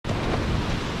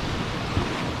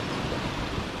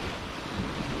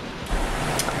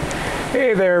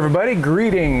Hey there everybody,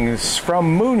 greetings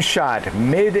from Moonshot,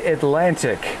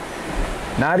 mid-Atlantic.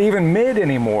 Not even mid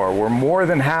anymore, we're more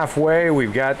than halfway.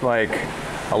 We've got like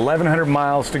 1,100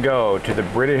 miles to go to the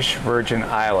British Virgin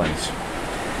Islands.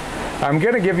 I'm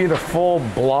going to give you the full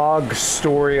blog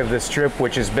story of this trip,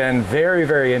 which has been very,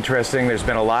 very interesting. There's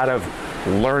been a lot of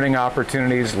learning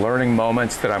opportunities, learning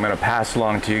moments that I'm going to pass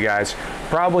along to you guys,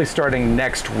 probably starting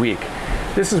next week.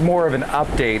 This is more of an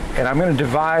update, and I'm going to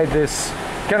divide this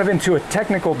kind of into a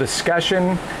technical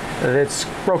discussion that's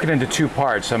broken into two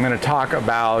parts. I'm going to talk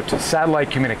about satellite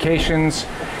communications,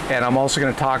 and I'm also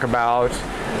going to talk about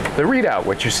the readout,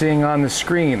 what you're seeing on the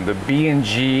screen, the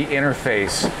B&G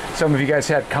Interface. Some of you guys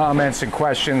had comments and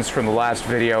questions from the last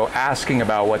video asking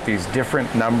about what these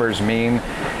different numbers mean,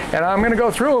 and I'm going to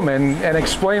go through them and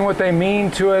explain what they mean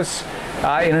to us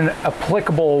in an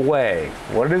applicable way.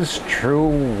 What does true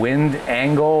wind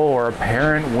angle or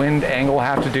apparent wind angle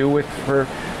have to do with,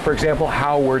 for example,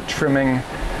 how we're trimming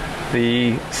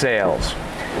the sails?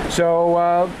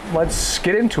 So let's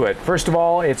get into it. First of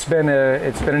all, it's been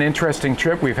an interesting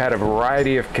trip. We've had a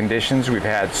variety of conditions. We've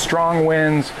had strong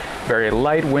winds, very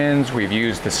light winds. We've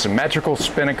used the symmetrical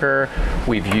spinnaker.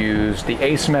 We've used the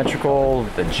asymmetrical,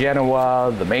 the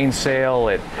Genoa, the mainsail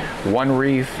at 1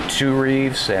 reef, 2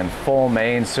 reefs, and full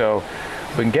main. So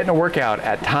we've been getting a workout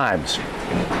at times.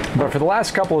 But for the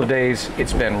last couple of days,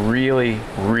 it's been really,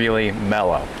 really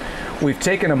mellow. We've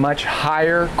taken a much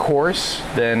higher course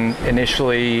than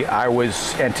initially I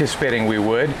was anticipating we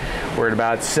would. We're at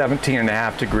about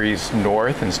 17.5 degrees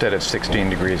north instead of 16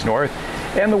 degrees north.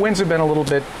 And the winds have been a little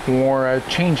bit more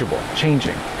changing.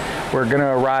 We're going to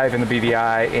arrive in the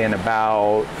BVI in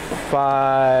about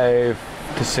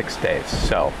 5 to 6 days.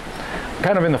 So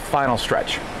kind of in the final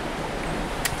stretch.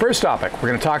 First topic we're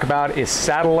going to talk about is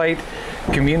satellite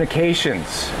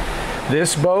communications.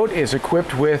 This boat is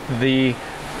equipped with the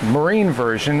marine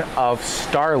version of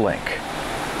Starlink,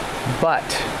 but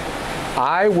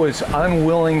I was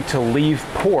unwilling to leave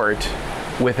port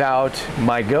without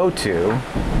my go-to,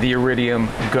 the Iridium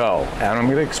Go. And I'm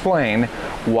going to explain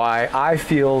why I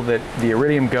feel that the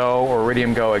Iridium Go or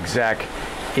Iridium Go Exec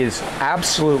is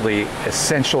absolutely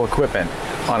essential equipment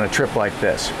on a trip like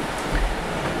this.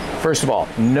 First of all,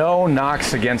 no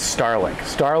knocks against Starlink.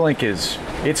 Starlink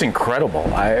it's incredible.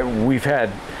 We've had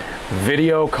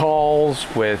video calls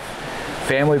with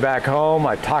family back home.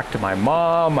 I've talked to my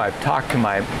mom. I've talked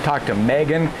to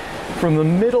Megan from the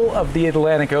middle of the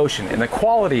Atlantic Ocean, and the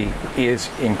quality is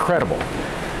incredible.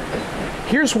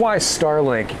 Here's why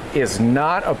Starlink is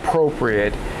not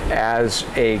appropriate as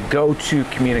a go-to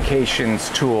communications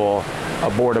tool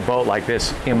aboard a boat like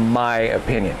this, in my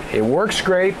opinion. It works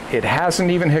great. It hasn't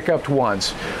even hiccuped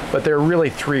once, but there are really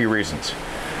 3 reasons.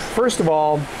 First of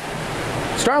all,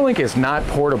 Starlink is not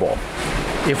portable.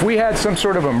 If we had some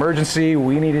sort of emergency,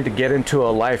 we needed to get into a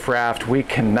life raft, we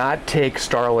cannot take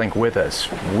Starlink with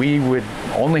us. We would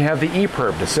only have the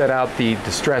EPIRB to set out the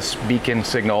distress beacon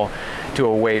signal to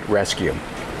await rescue.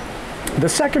 The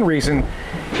second reason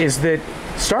is that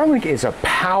Starlink is a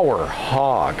power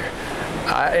hog.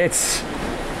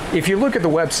 If you look at the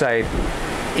website,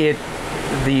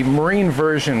 the marine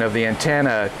version of the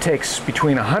antenna takes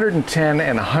between 110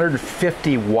 and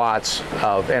 150 watts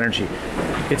of energy.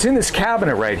 It's in this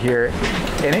cabinet right here,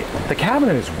 and the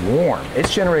cabinet is warm.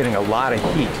 It's generating a lot of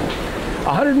heat.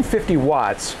 150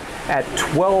 watts at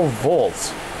 12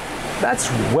 volts, that's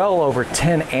well over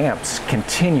 10 amps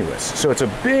continuous. So it's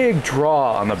a big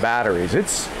draw on the batteries.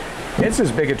 It's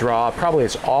as big a draw probably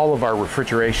as all of our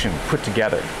refrigeration put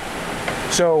together.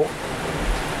 So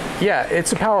yeah,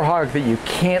 it's a power hog that you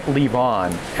can't leave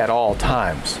on at all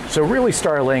times. So really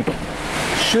Starlink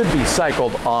should be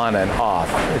cycled on and off.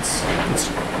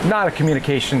 It's not a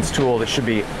communications tool that should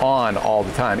be on all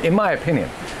the time, in my opinion,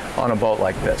 on a boat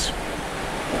like this.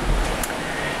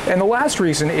 And the last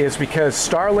reason is because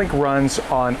Starlink runs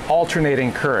on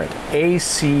alternating current,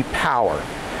 AC power.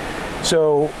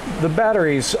 So the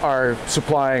batteries are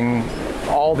supplying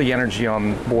all the energy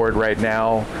on board right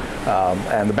now,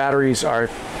 and the batteries are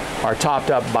topped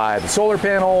up by the solar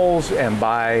panels and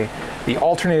by the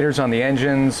alternators on the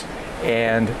engines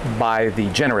and by the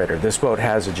generator. This boat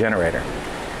has a generator.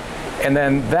 And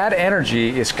then that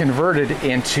energy is converted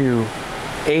into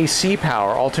AC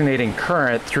power, alternating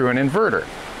current, through an inverter.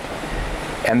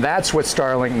 And that's what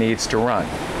Starlink needs to run.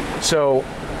 So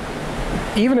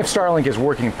even if Starlink is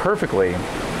working perfectly,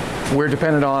 we're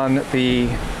dependent on the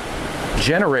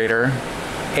generator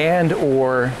and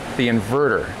or the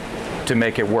inverter to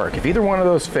make it work. If either one of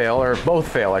those fail, or both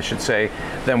fail, I should say,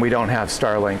 then we don't have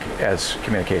Starlink as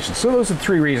communication. So those are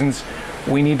 3 reasons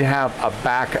we need to have a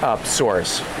backup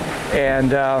source.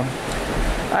 And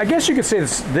I guess you could say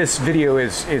this video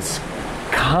is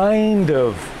kind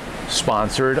of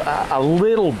sponsored a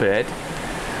little bit.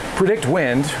 Predict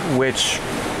Wind, which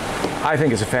I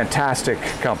think is a fantastic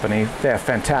company. They have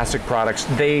fantastic products.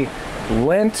 They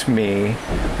lent me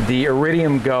the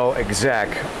Iridium Go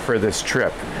exec for this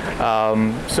trip.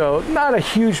 So not a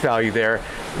huge value there,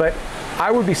 but I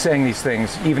would be saying these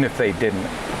things even if they didn't.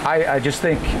 I just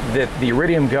think that the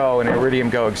Iridium Go and Iridium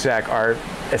Go exec are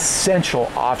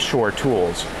essential offshore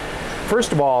tools.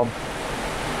 First of all,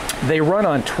 they run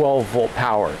on 12-volt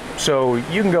power, so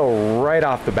you can go right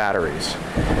off the batteries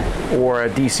or a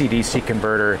DC-DC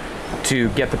converter to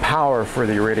get the power for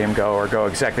the Iridium Go or Go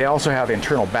exec. They also have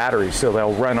internal batteries, so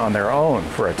they'll run on their own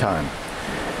for a time.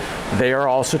 They are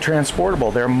also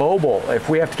transportable. They're mobile. If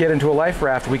we have to get into a life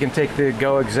raft, we can take the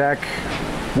Go exec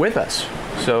with us.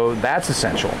 So that's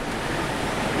essential.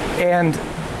 And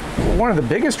one of the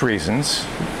biggest reasons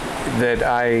that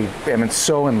I am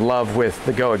so in love with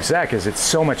the Go exec is it's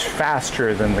so much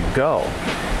faster than the Go.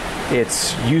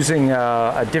 It's using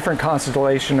a different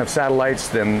constellation of satellites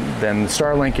than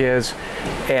Starlink is,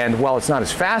 and while it's not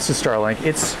as fast as Starlink,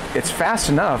 it's fast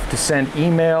enough to send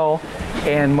email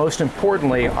and, most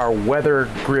importantly, our weather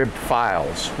grid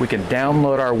files. We can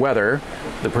download our weather,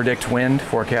 the Predict Wind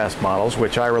forecast models,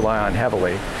 which I rely on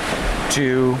heavily,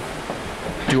 to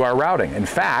do our routing. In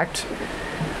fact,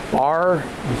 our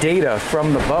data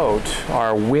from the boat,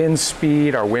 our wind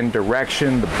speed, our wind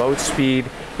direction, the boat speed,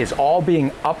 is all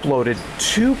being uploaded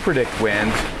to Predict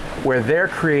Wind, where they're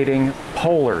creating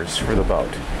polars for the boat.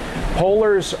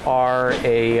 Polars are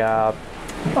a,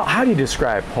 well, how do you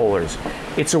describe polars?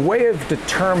 It's a way of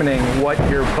determining what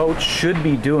your boat should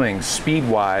be doing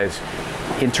speed-wise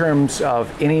in terms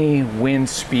of any wind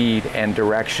speed and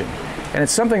direction. And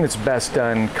it's something that's best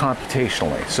done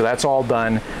computationally. So that's all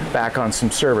done back on some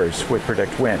servers with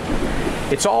Predict Wind.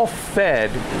 It's all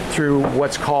fed through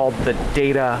what's called the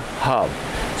data hub.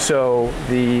 So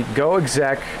the Go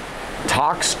exec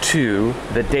talks to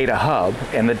the data hub,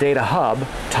 and the data hub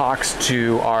talks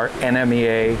to our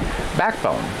NMEA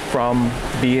backbone from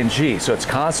B&G. So it's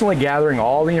constantly gathering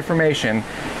all the information,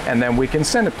 and then we can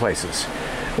send it places.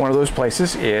 One of those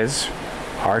places is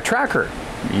our tracker.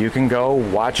 You can go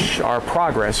watch our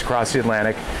progress across the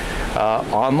Atlantic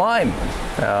online.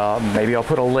 Maybe I'll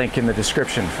put a link in the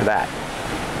description for that.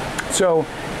 So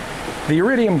the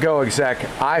Iridium Go exec,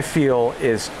 I feel,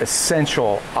 is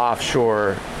essential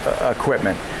offshore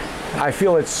equipment. I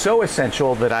feel it's so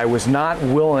essential that I was not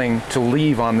willing to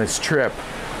leave on this trip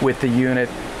with the unit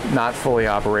not fully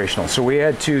operational. So we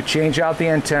had to change out the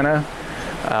antenna,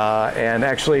 and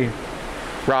actually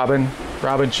Robin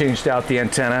changed out the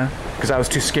antenna because I was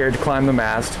too scared to climb the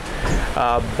mast.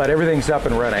 But everything's up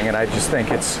and running, and I just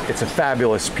think it's a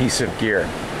fabulous piece of gear.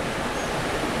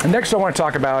 And next I want to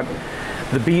talk about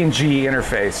the B&G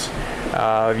Interface.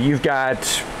 You've got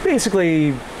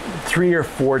basically 3 or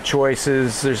 4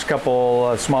 choices. There's a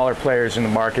couple smaller players in the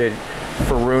market.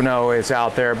 Furuno is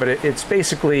out there, but it's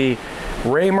basically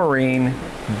Raymarine,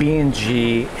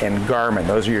 B&G, and Garmin.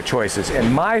 Those are your choices.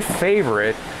 And my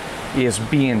favorite is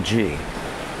B&G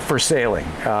for sailing.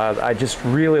 I just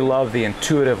really love the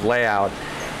intuitive layout.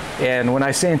 And when I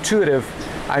say intuitive,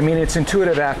 I mean it's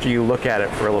intuitive after you look at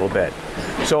it for a little bit.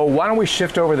 So why don't we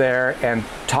shift over there and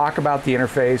talk about the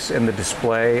interface and the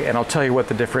display, and I'll tell you what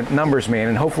the different numbers mean,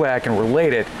 and hopefully I can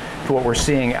relate it to what we're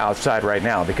seeing outside right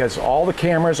now, because all the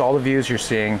cameras, all the views you're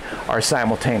seeing are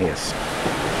simultaneous.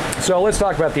 So let's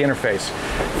talk about the interface.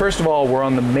 First of all, we're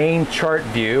on the main chart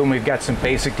view, and we've got some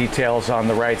basic details on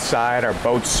the right side, our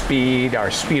boat speed,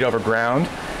 our speed over ground.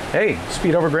 Hey,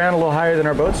 speed over ground a little higher than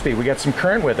our boat speed. We got some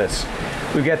current with us.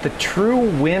 We've got the true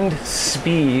wind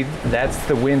speed, that's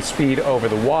the wind speed over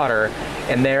the water,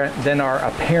 and then our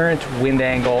apparent wind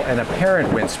angle and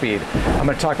apparent wind speed. I'm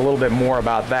going to talk a little bit more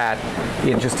about that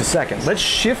in just a second. Let's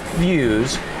shift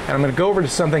views, and I'm going to go over to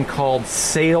something called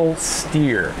Sail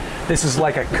Steer. This is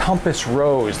like a compass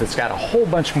rose that's got a whole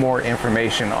bunch more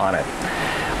information on it.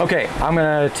 Okay, I'm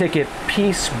going to take it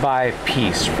piece by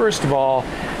piece. First of all,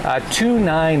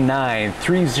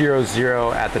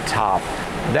 299,300 at the top.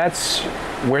 That's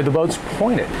where the boat's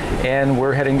pointed, and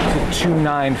we're heading to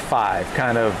 295,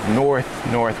 kind of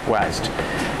north-northwest.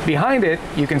 Behind it,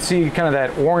 you can see kind of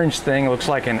that orange thing. It looks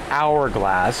like an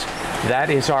hourglass. That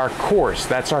is our course.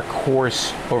 That's our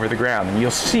course over the ground. And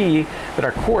you'll see that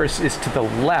our course is to the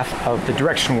left of the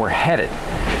direction we're headed.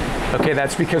 Okay,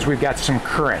 that's because we've got some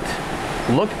current.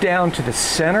 look down to the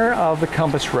center of the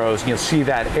compass rose and you'll see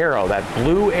that arrow, that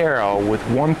blue arrow with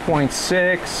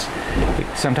 1.6,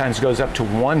 it sometimes goes up to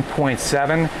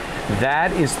 1.7.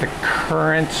 That is the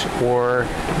current, or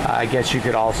I guess you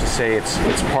could also say it's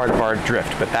part of our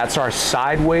drift, but that's our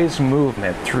sideways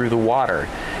movement through the water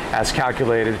as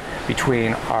calculated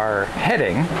between our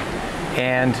heading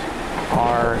and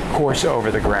our course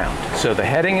over the ground. So the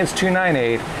heading is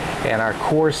 298 and our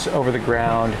course over the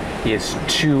ground is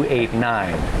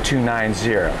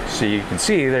 290. So you can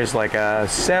see there's like a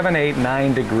 7, 8,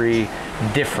 9 degree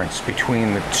difference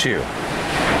between the two.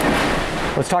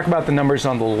 Let's talk about the numbers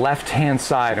on the left-hand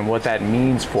side and what that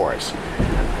means for us.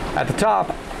 At the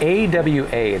top,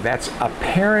 AWA, that's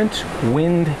apparent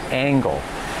wind angle.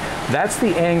 That's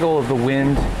the angle of the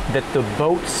wind that the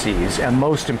boat sees, and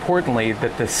most importantly,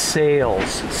 that the sails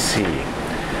see.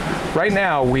 Right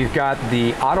now, we've got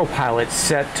the autopilot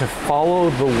set to follow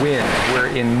the wind. We're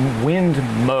in wind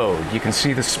mode. You can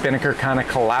see the spinnaker kind of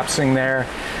collapsing there.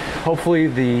 Hopefully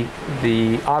the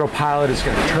autopilot is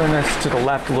going to turn us to the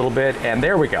left a little bit, and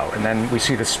there we go. And then we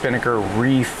see the spinnaker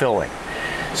refilling.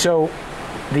 So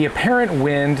the apparent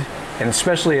wind, and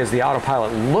especially as the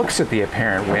autopilot looks at the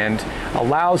apparent wind,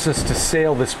 allows us to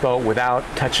sail this boat without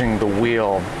touching the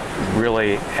wheel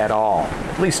really at all,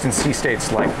 at least in sea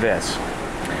states like this.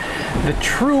 The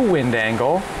true wind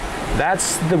angle,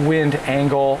 that's the wind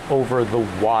angle over the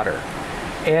water.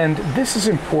 And this is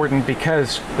important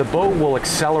because the boat will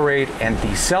accelerate and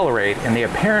decelerate and the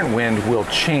apparent wind will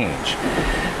change.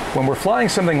 When we're flying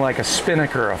something like a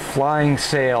spinnaker, a flying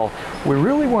sail, we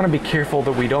really want to be careful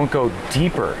that we don't go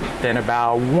deeper than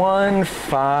about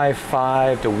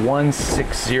 155 to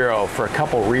 160 for a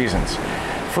couple reasons.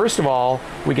 First of all,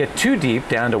 we get too deep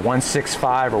down to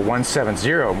 165 or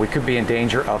 170, we could be in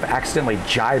danger of accidentally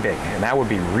jibing, and that would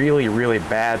be really, really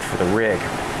bad for the rig.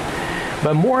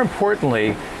 But more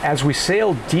importantly, as we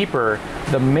sail deeper,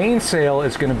 the mainsail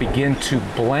is going to begin to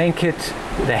blanket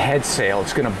the head sail.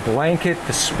 It's going to blanket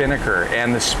the spinnaker,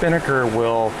 and the spinnaker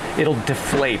it'll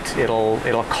deflate,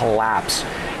 it'll collapse,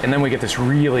 and then we get this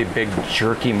really big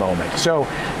jerky moment. So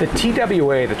the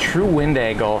TWA, the true wind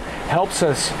angle, helps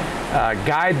us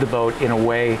guide the boat in a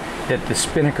way that the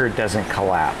spinnaker doesn't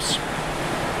collapse.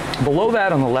 Below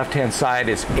that on the left-hand side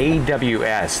is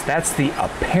AWS. That's the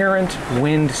apparent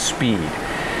wind speed.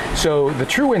 So the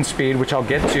true wind speed, which I'll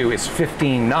get to, is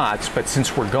 15 knots, but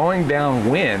since we're going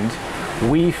downwind,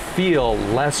 we feel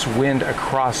less wind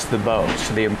across the boat.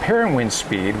 So the apparent wind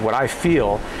speed, what I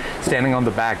feel standing on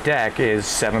the back deck, is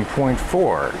 7.4,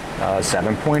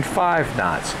 7.5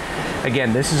 knots.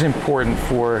 Again, this is important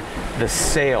for the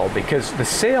sail because the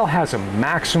sail has a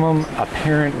maximum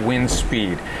apparent wind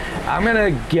speed. I'm gonna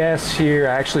guess here,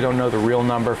 I actually don't know the real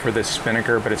number for this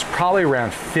spinnaker, but it's probably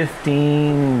around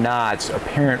 15 knots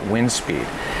apparent wind speed.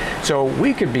 So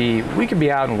we could be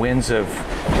out in winds of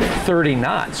 30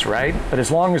 knots, right? But as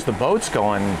long as the boat's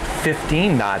going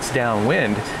 15 knots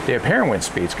downwind, the apparent wind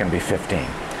speed is going to be 15.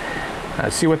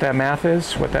 See what that math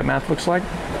is? What that math looks like?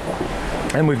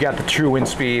 And we've got the true wind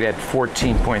speed at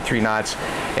 14.3 knots,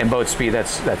 and boat speed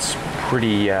that's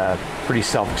pretty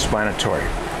self-explanatory.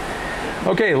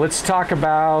 Okay, let's talk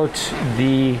about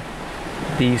the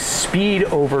speed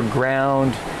over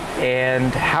ground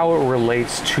and how it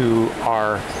relates to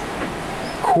our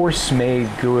course made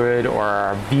good, or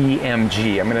our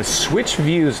BMG. I'm going to switch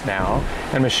views now.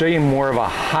 I'm going to show you more of a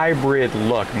hybrid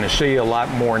look. I'm going to show you a lot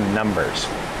more numbers.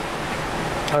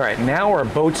 All right, now our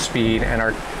boat speed and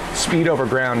our speed over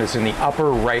ground is in the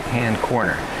upper right hand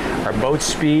corner. Our boat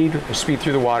speed, or speed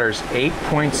through the water, is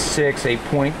 8.6,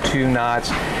 8.2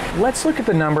 knots. Let's look at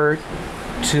the number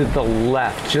to the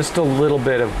left, just a little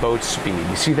bit of boat speed.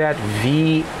 You see that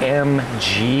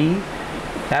VMG?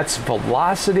 That's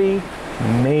velocity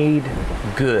made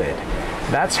good.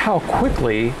 That's how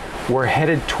quickly we're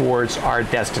headed towards our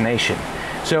destination.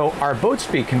 So our boat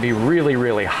speed can be really,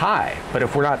 really high, but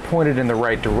if we're not pointed in the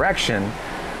right direction,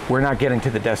 we're not getting to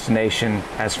the destination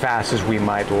as fast as we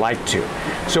might like to.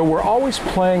 So we're always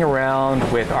playing around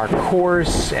with our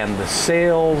course and the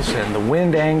sails and the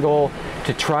wind angle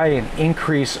to try and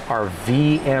increase our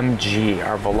VMG,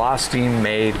 our velocity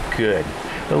made good.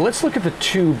 But let's look at the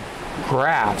two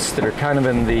graphs that are kind of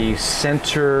in the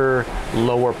center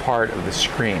lower part of the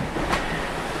screen.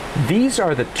 These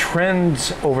are the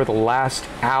trends over the last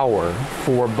hour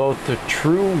for both the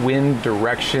true wind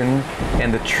direction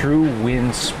and the true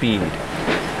wind speed.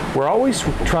 We're always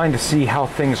trying to see how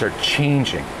things are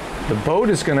changing. The boat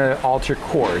is going to alter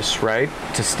course, right,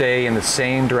 to stay in the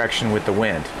same direction with the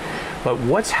wind. But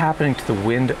what's happening to the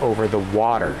wind over the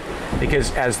water?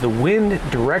 Because as the wind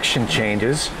direction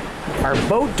changes, our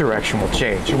boat direction will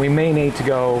change, and we may need to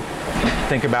go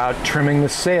think about trimming the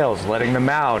sails, letting them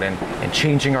out, and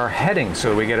changing our heading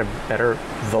so we get a better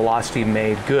velocity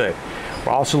made good.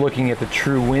 We're also looking at the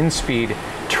true wind speed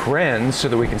trends so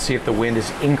that we can see if the wind is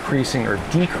increasing or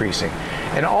decreasing.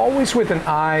 And always with an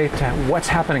eye to what's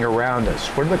happening around us.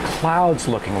 What are the clouds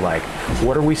looking like?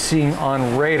 What are we seeing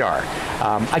on radar?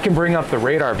 I can bring up the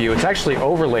radar view. It's actually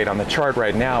overlaid on the chart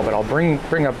right now, but I'll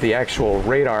bring up the actual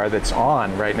radar that's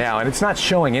on right now. And it's not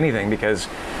showing anything because,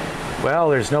 well,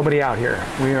 there's nobody out here.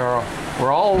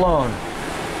 We're all alone.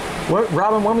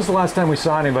 Robin, when was the last time we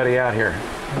saw anybody out here?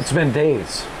 It's been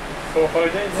days. 4 or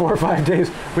 5 days? 4 or 5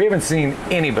 days. We haven't seen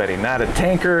anybody, not a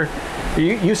tanker.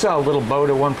 You saw a little boat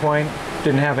at one point,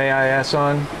 didn't have AIS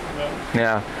on? No.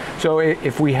 Yeah. So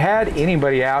if we had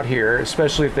anybody out here,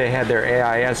 especially if they had their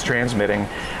AIS transmitting,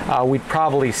 we'd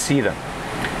probably see them.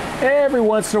 Every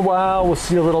once in a while, we'll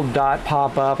see a little dot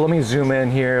pop up. Let me zoom in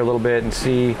here a little bit and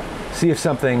see if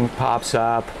something pops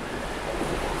up.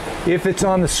 If it's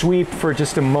on the sweep for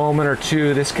just a moment or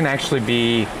two, this can actually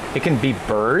be, it can be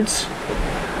birds.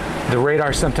 The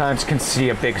radar sometimes can see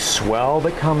a big swell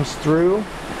that comes through,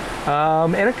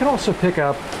 and it can also pick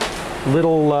up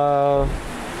little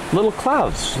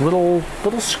clouds, little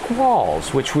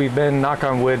squalls, which we've been, knock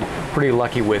on wood, pretty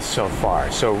lucky with so far.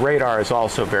 So radar is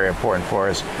also very important for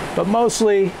us, but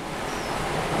mostly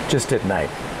just at night.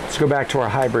 Let's go back to our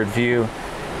hybrid view,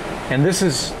 and this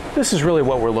is really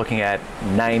what we're looking at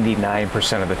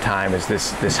 99% of the time, is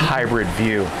this hybrid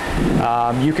view.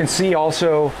 You can see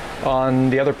also on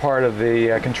the other part of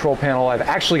the control panel, I've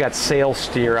actually got sail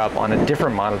steer up on a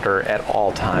different monitor at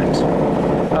all times.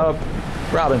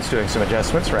 Robin's doing some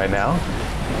adjustments right now.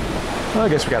 Well, I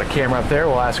guess we got a camera up there.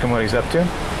 We'll ask him what he's up to.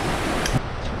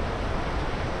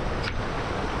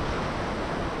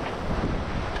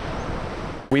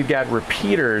 We've got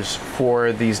repeaters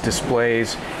for these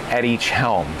displays at each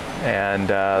helm, and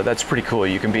that's pretty cool.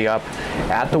 You can be up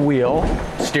at the wheel,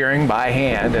 steering by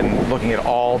hand, and looking at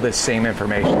all this same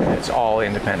information. It's all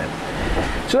independent.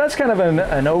 So that's kind of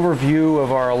an overview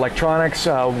of our electronics.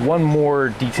 One more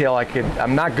detail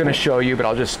I'm not going to show you, but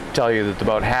I'll just tell you that the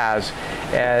boat has,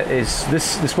 is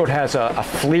this boat has a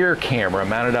FLIR camera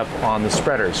mounted up on the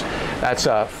spreaders. That's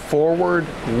a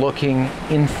forward-looking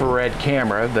infrared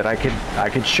camera that I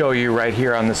could show you right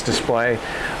here on this display,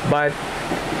 but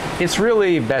it's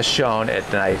really best shown at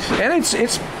night, and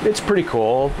it's pretty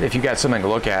cool if you got something to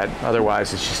look at.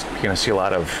 Otherwise, it's just you're going to see a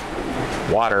lot of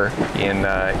water in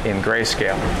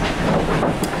grayscale.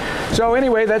 So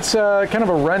anyway, that's kind of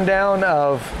a rundown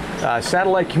of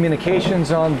satellite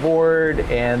communications on board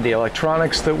and the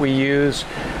electronics that we use.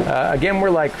 Again, we're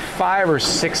like 5 or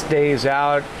 6 days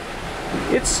out.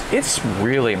 It's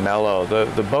really mellow.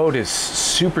 The boat is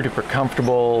super duper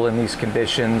comfortable in these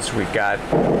conditions. We've got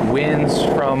winds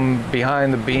from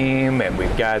behind the beam, and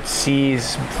we've got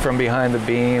seas from behind the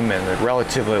beam, and they're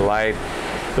relatively light.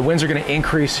 The winds are going to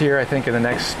increase here, I think, in the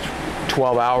next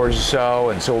 12 hours or so,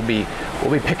 and so we'll be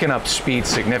picking up speed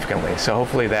significantly. So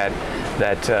hopefully that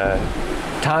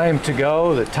time to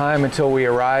go, the time until we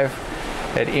arrive,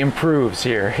 it improves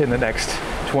here in the next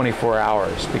 24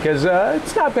 hours, because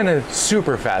it's not been a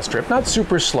super fast trip, not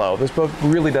super slow. This boat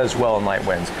really does well in light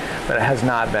winds, but it has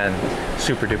not been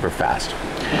super duper fast.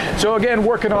 So again,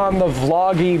 working on the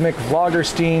vloggy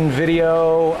McVloggerstein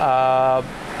video.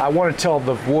 I want to tell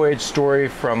the voyage story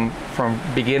from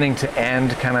beginning to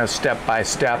end, kind of step by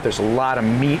step. There's a lot of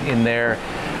meat in there,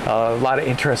 a lot of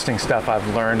interesting stuff I've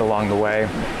learned along the way,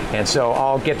 and so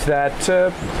I'll get to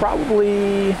that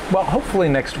probably, well, hopefully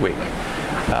next week.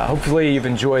 Hopefully you've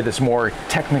enjoyed this more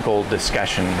technical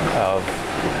discussion of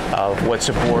what's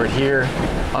aboard here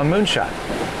on Moonshot.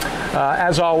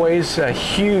 As always, a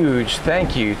huge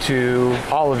thank you to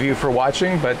all of you for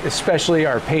watching, but especially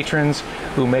our patrons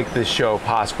who make this show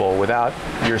possible. Without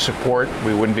your support,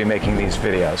 we wouldn't be making these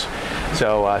videos.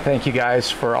 So thank you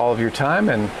guys for all of your time,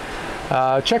 and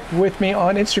check with me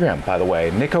on Instagram, by the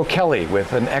way, theokellys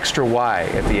with an extra Y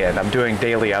at the end. I'm doing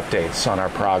daily updates on our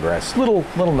progress, little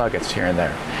nuggets here and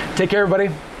there. Take care, everybody.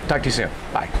 Talk to you soon.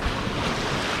 Bye.